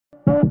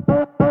Hi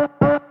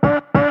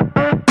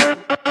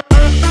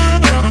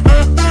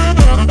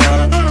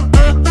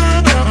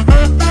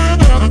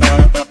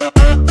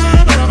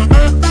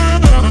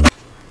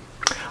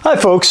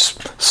folks,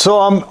 so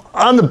I'm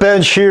on the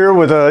bench here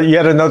with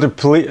yet another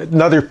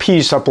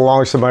piece that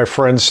belongs to my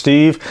friend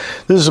Steve.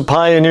 This is a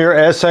Pioneer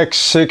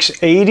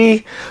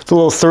SX680. It's a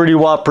little 30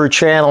 watt per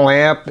channel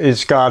amp.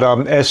 It's got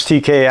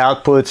STK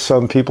outputs.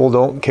 Some people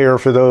don't care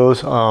for those.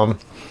 As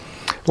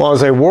long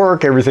as they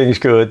work, everything's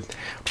good.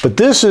 But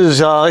this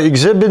is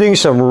exhibiting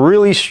some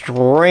really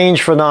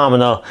strange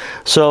phenomena.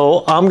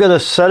 So I'm going to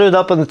set it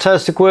up on the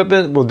test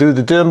equipment. We'll do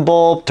the dim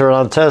bulb, turn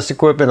on test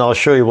equipment. I'll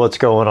show you what's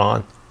going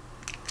on.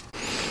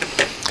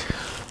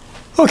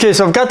 Okay,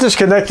 so I've got this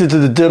connected to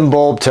the dim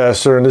bulb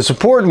tester, and it's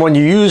important when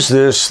you use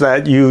this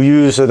that you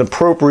use an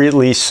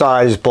appropriately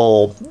sized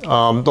bulb.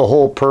 The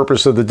whole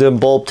purpose of the dim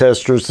bulb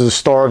tester is to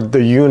starve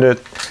the unit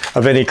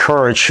of any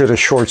current should a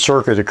short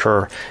circuit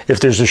occur. If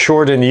there's a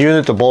short in the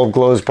unit, the bulb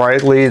glows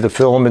brightly, the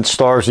filament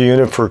starves the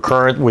unit for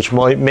current, which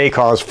may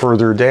cause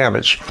further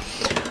damage.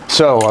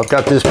 So I've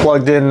got this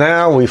plugged in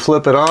now, we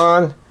flip it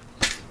on,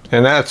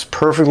 and that's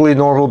perfectly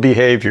normal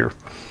behavior.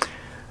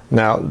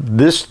 Now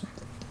this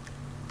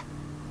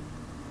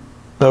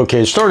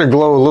okay, it's starting to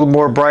glow a little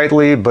more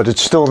brightly, but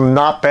it's still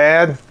not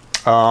bad.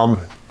 I've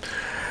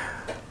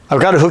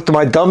got it hooked to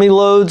my dummy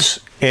loads,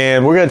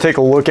 and we're going to take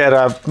a look at it.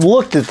 I've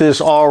looked at this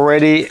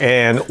already,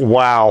 and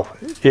wow,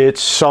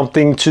 it's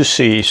something to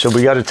see. So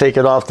we got to take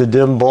it off the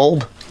dim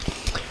bulb.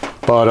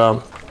 But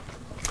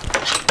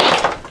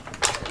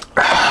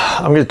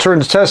I'm going to turn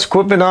the test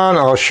equipment on.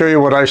 I'll show you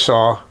what I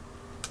saw.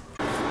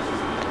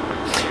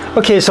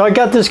 Okay, so I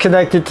got this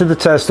connected to the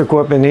test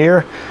equipment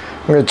here.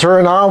 We're going to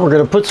turn it on, we're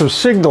going to put some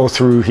signal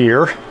through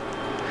here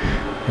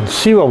and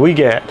see what we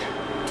get.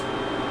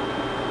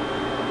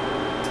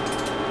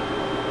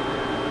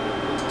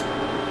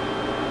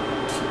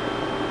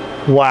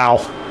 Wow.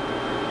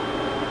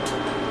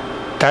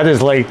 That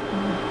is like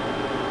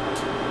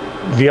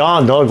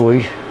beyond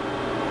ugly.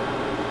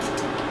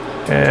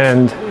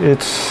 And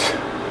it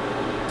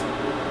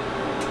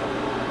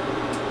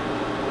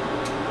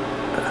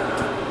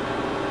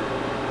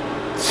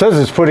says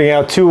it's putting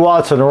out 2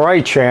 watts on the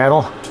right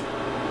channel.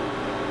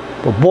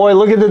 But boy,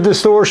 look at the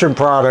distortion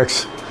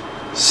products.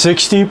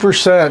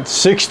 60%,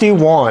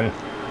 61.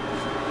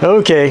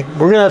 Okay,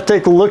 we're gonna have to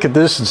take a look at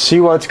this and see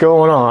what's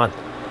going on.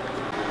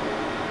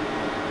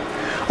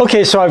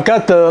 Okay, so I've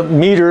got the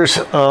meters.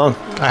 I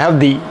have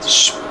the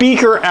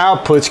speaker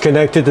outputs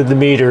connected to the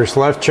meters,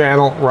 left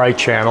channel, right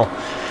channel.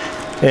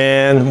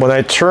 And when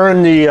I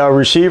turn the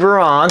receiver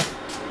on,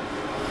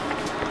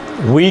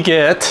 we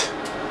get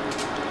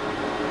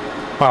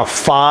about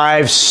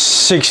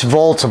 5-6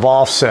 volts of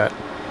offset.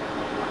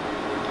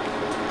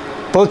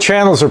 Both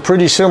channels are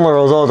pretty similar,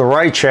 although the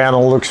right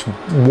channel looks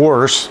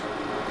worse.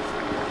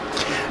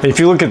 And if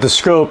you look at the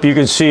scope, you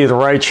can see the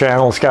right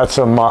channel's got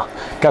some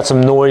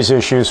noise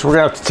issues. We're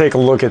gonna have to take a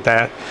look at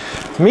that.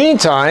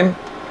 Meantime,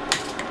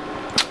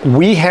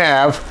 we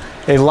have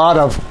a lot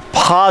of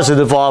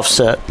positive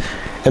offset,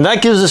 and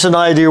that gives us an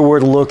idea where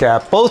to look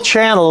at. Both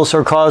channels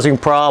are causing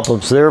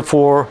problems,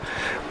 therefore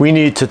we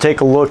need to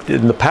take a look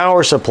in the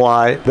power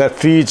supply that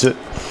feeds it.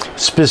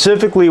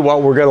 Specifically,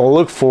 what we're going to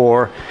look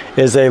for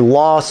is a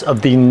loss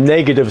of the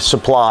negative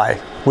supply,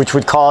 which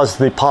would cause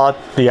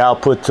the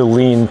output to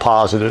lean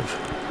positive.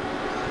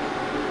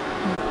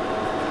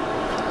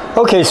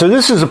 Okay, so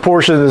this is a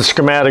portion of the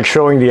schematic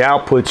showing the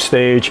output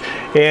stage,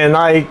 and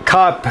I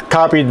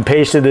copied and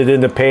pasted it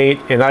into Paint,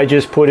 and I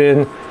just put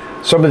in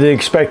some of the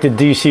expected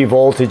DC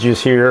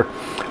voltages here.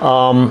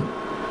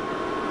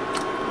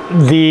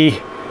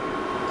 The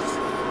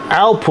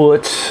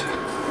outputs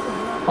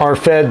are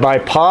fed by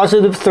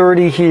positive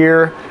 30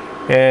 here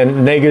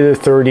and negative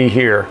 30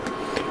 here.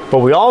 But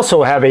we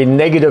also have a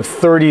negative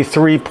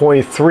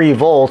 33.3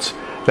 volts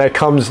that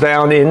comes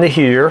down into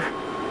here.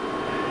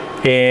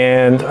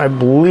 And I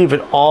believe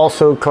it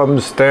also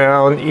comes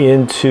down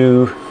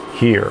into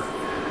here.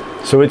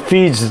 So it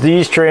feeds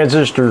these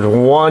transistors,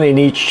 one in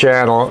each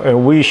channel,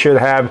 and we should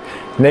have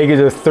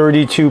negative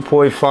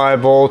 32.5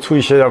 volts.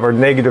 We should have our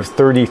negative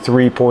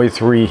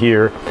 33.3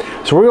 here.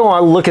 So we're going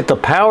to look at the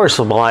power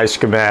supply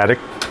schematic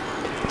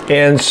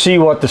and see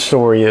what the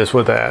story is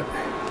with that.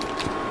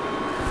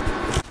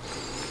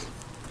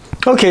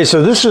 Okay,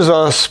 so this is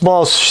a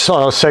small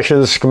section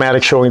of the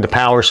schematic showing the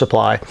power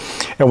supply,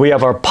 and we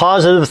have our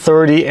positive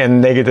 30 and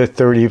negative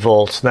 30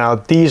 volts. Now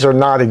these are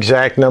not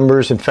exact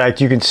numbers. In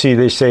fact, you can see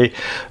they say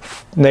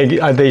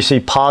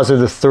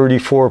positive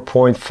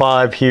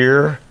 34.5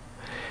 here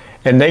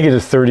and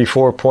negative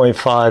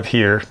 34.5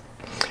 here.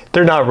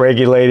 They're not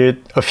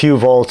regulated. A few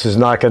volts is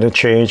not going to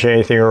change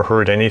anything or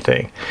hurt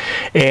anything.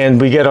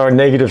 And we get our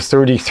negative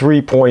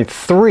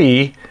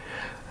 33.3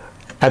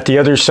 at the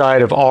other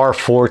side of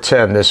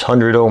R410, this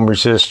 100 ohm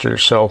resistor.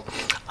 So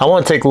I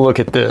want to take a look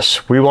at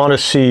this. We want to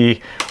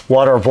see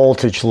what our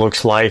voltage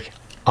looks like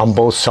on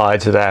both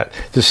sides of that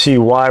to see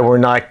why we're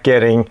not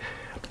getting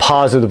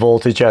positive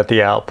voltage at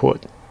the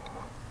output.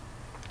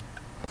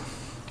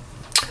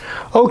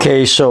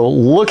 Okay, so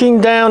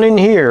looking down in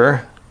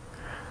here,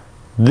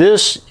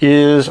 this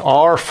is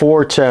our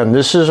 410.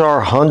 This is our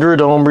 100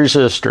 ohm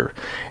resistor,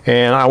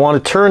 and I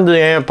want to turn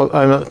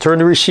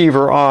the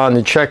receiver on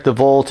and check the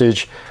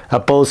voltage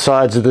at both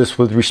sides of this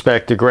with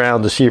respect to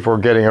ground to see if we're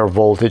getting our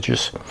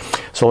voltages.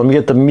 So let me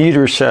get the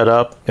meter set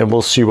up and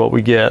we'll see what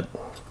we get.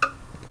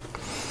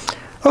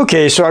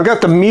 Okay, so I've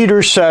got the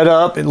meter set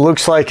up. It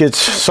looks like it's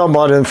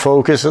somewhat in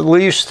focus at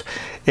least.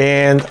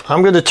 And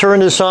I'm going to turn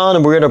this on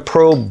and we're going to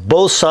probe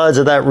both sides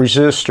of that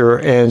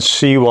resistor and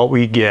see what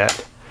we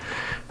get.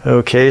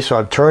 Okay, so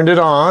I've turned it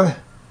on.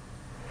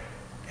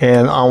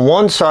 And on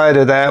one side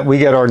of that, we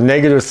get our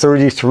negative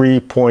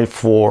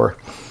 33.4.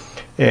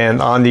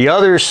 And on the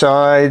other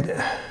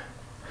side,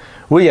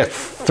 we get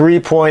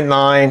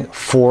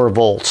 3.94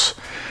 volts.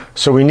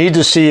 So we need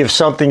to see if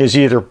something is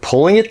either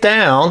pulling it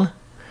down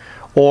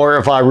or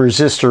if our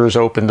resistor is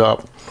opened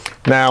up.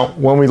 Now,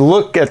 when we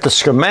look at the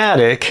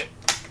schematic,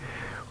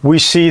 we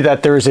see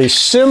that there's a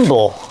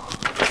symbol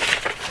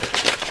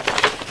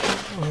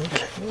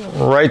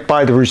right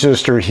by the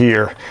resistor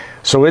here.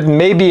 So it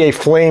may be a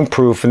flame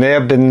proof, and they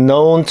have been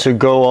known to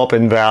go up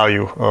in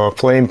value,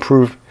 flame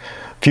proof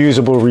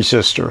fusible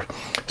resistor.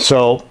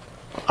 So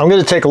I'm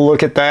going to take a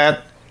look at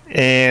that,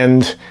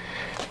 and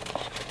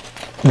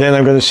then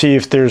I'm going to see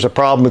if there's a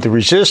problem with the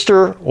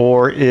resistor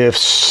or if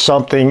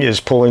something is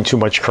pulling too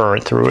much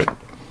current through it.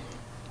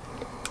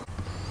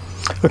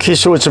 Okay,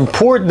 so it's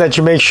important that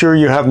you make sure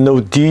you have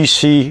no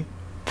DC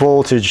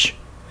voltage.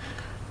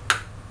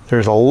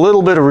 There's a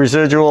little bit of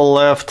residual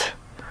left.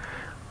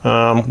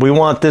 We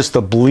want this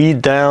to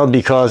bleed down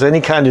because any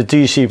kind of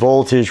DC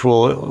voltage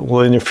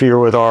will interfere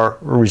with our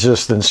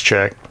resistance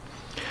check.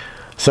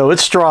 So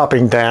it's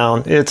dropping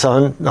down. It's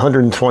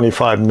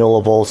 125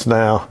 millivolts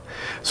now.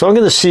 So I'm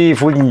going to see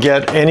if we can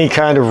get any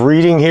kind of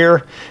reading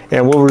here,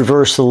 and we'll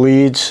reverse the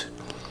leads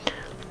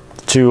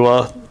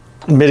to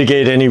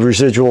mitigate any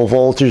residual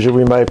voltage that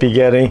we might be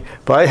getting.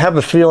 But I have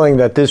a feeling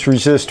that this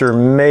resistor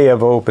may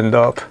have opened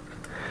up.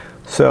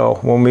 So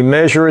when we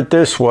measure it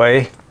this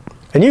way,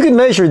 and you can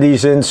measure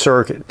these in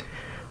circuit.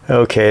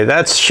 Okay,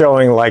 that's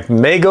showing like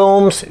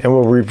megohms, and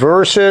we'll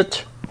reverse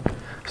it.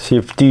 See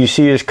if DC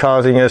is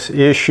causing us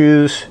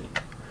issues.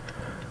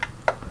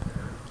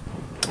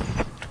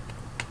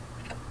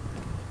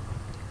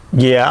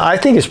 Yeah, I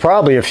think it's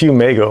probably a few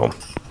megohm.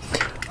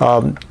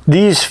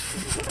 These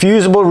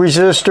fusible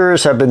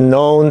resistors have been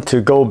known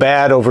to go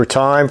bad over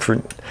time.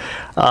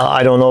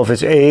 I don't know if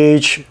it's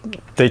age.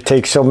 They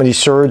take so many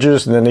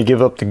surges and then they give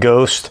up the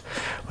ghost.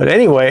 But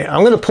anyway,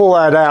 I'm going to pull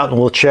that out and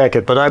we'll check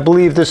it. But I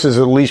believe this is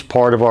at least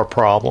part of our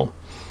problem.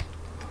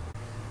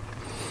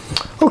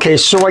 Okay,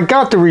 so I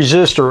got the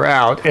resistor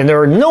out, and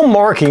there are no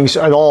markings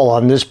at all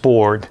on this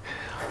board.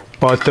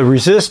 But the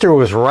resistor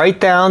was right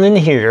down in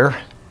here.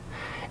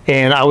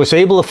 And I was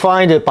able to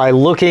find it by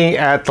looking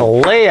at the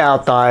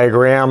layout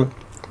diagram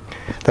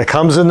that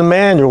comes in the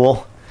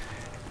manual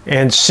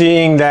and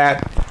seeing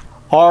that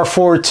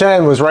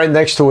R410 was right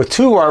next to a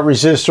 2-watt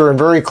resistor and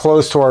very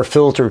close to our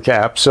filter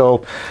cap.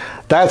 So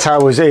that's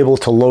how I was able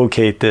to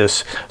locate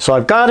this. So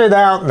I've got it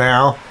out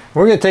now.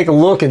 We're going to take a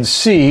look and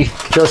see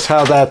just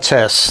how that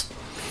tests.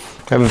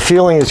 I have a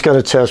feeling it's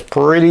going to test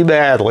pretty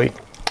badly.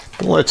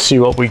 Let's see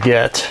what we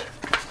get.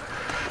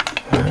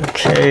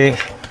 Okay.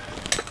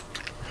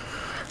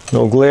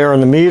 No glare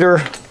on the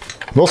meter.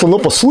 Nothing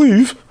up my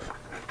sleeve.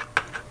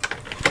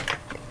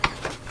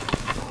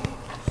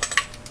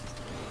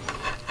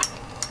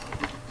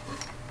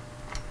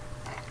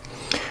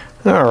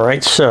 All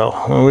right, so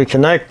when we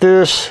connect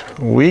this,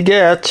 we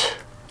get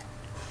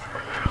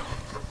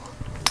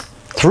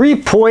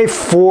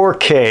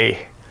 3.4K.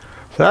 So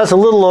that's a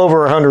little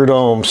over 100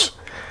 ohms.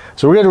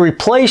 So we're going to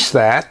replace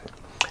that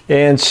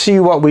and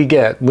see what we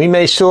get. We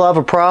may still have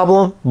a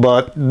problem,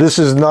 but this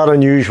is not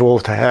unusual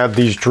to have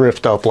these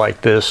drift up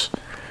like this.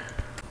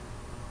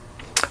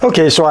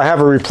 Okay, so I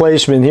have a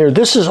replacement here.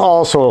 This is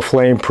also a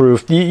flame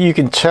proof. You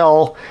can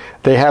tell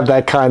they have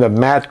that kind of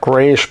matte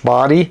grayish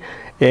body.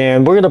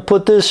 And we're going to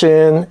put this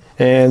in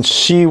and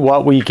see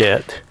what we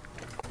get.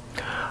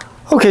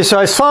 Okay, so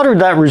I soldered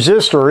that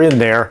resistor in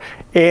there,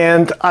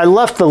 and I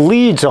left the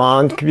leads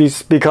on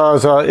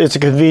because it's a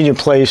convenient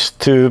place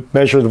to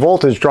measure the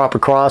voltage drop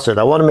across it.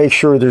 I want to make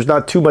sure there's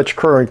not too much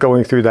current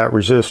going through that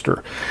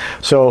resistor.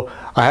 So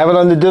I have it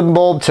on the dim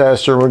bulb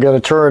tester. We're going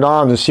to turn it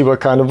on to see what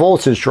kind of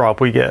voltage drop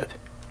we get.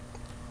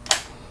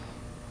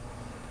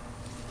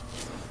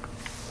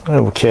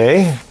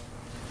 Okay,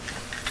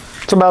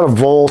 it's about a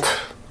volt.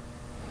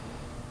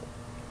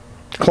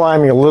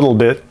 Climbing a little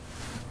bit,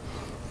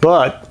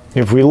 but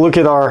if we look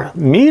at our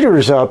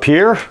meters up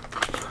here,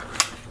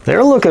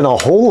 they're looking a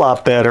whole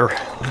lot better.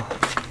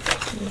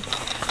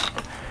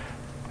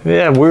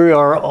 Yeah, we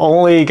are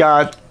only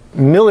got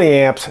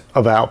milliamps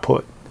of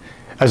output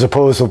as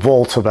opposed to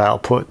volts of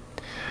output,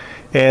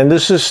 and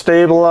this is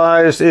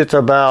stabilized. It's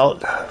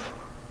about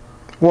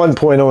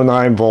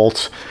 1.09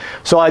 volts.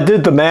 So I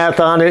did the math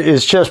on it.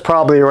 It's just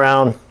probably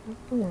around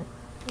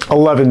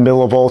 11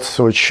 millivolts,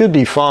 so it should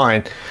be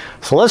fine.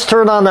 So let's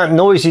turn on that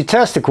noisy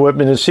test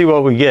equipment and see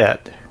what we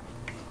get.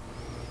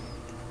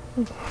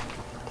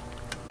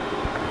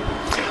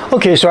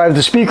 Okay, so I have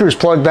the speakers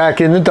plugged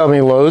back in the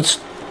dummy loads,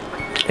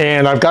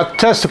 and I've got the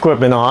test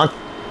equipment on.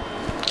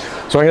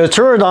 So I'm going to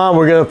turn it on,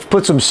 we're going to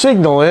put some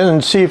signal in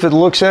and see if it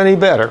looks any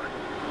better.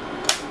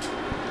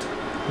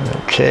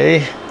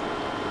 Okay.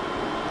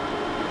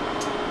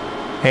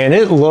 And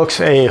it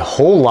looks a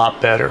whole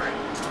lot better.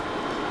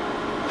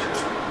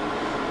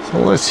 So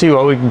let's see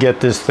what we can get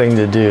this thing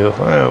to do.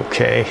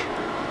 Okay.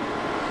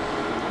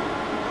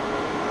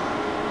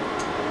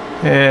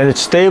 And it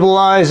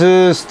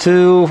stabilizes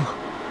to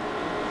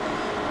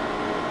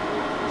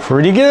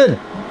pretty good.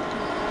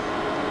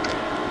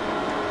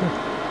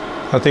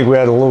 I think we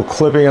had a little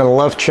clipping on the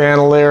left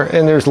channel there,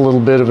 and there's a little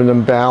bit of an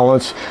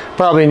imbalance.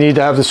 Probably need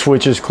to have the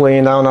switches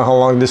cleaned. I don't know how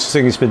long this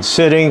thing has been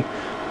sitting,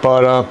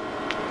 but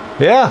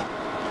yeah,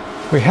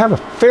 we have a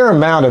fair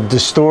amount of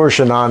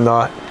distortion on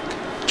the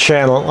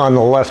channel, on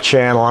the left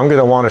channel. I'm going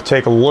to want to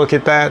take a look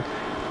at that,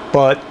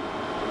 but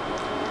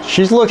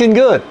she's looking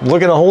good,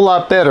 looking a whole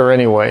lot better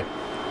anyway.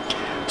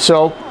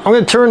 So I'm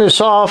going to turn this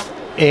off,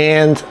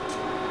 and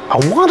I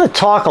want to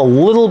talk a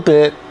little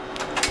bit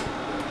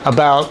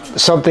about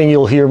something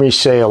you'll hear me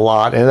say a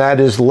lot, and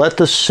that is let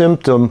the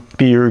symptom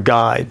be your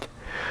guide.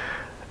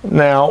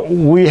 Now,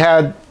 we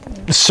had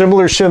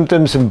similar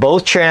symptoms in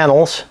both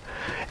channels,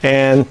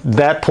 and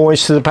that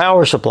points to the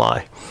power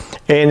supply.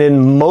 And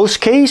in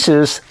most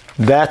cases,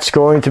 that's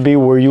going to be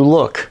where you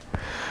look.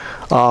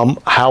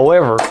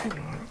 However,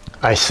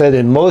 I said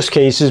in most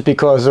cases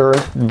because there are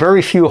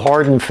very few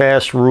hard and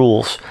fast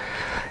rules.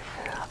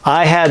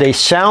 I had a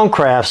Sound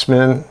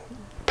Craftsman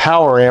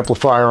power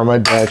amplifier on my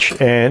bench,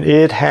 and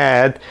it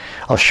had,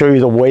 I'll show you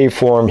the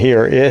waveform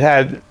here, it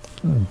had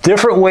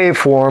different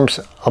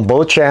waveforms on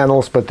both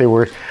channels, but they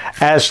were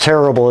as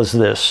terrible as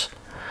this.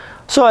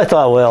 So I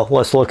thought, well,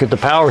 let's look at the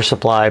power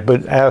supply.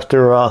 But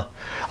after a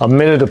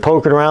minute of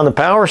poking around the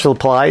power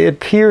supply, it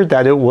appeared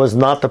that it was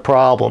not the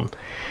problem.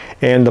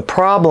 And the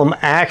problem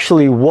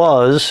actually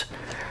was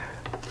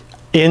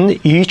in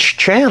each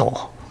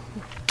channel.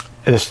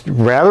 It's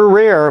rather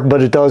rare,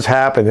 but it does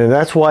happen, and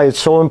that's why it's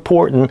so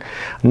important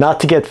not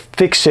to get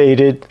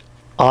fixated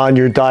on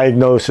your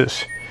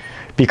diagnosis,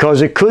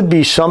 because it could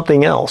be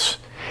something else.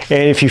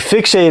 And if you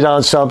fixate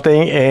on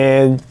something,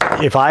 and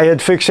if I had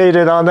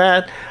fixated on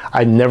that,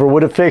 I never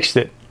would have fixed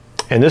it.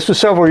 And this was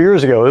several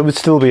years ago, it would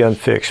still be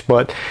unfixed,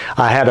 but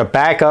I had to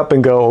back up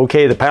and go,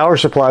 okay, the power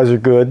supplies are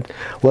good,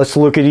 let's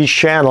look at each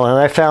channel, and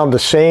I found the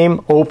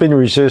same open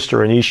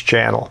resistor in each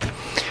channel.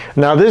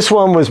 Now this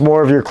one was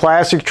more of your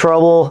classic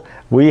trouble.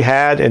 We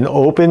had an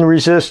open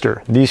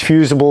resistor. These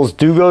fusibles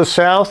do go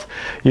south.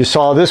 You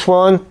saw this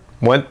one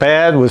went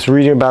bad, was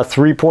reading about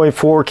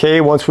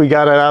 3.4K once we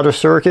got it out of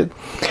circuit.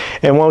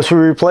 And once we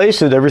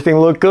replaced it, everything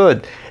looked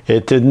good.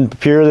 It didn't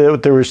appear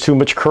that there was too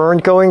much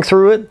current going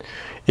through it.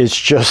 It's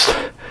just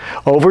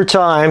over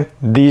time,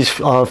 these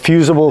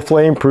fusible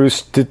flame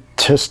proofs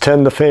just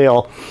tend to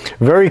fail.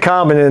 Very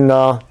common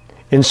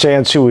in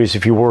Sansuis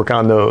if you work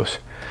on those.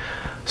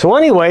 So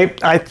anyway,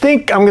 I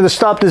think I'm going to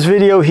stop this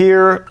video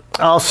here.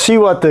 I'll see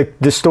what the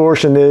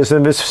distortion is,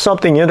 and if it's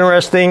something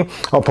interesting,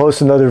 I'll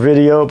post another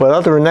video. But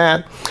other than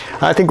that,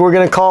 I think we're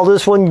going to call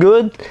this one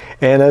good.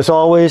 And as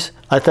always,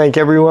 I thank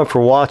everyone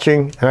for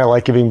watching, and I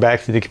like giving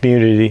back to the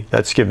community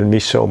that's given me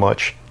so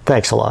much.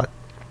 Thanks a lot.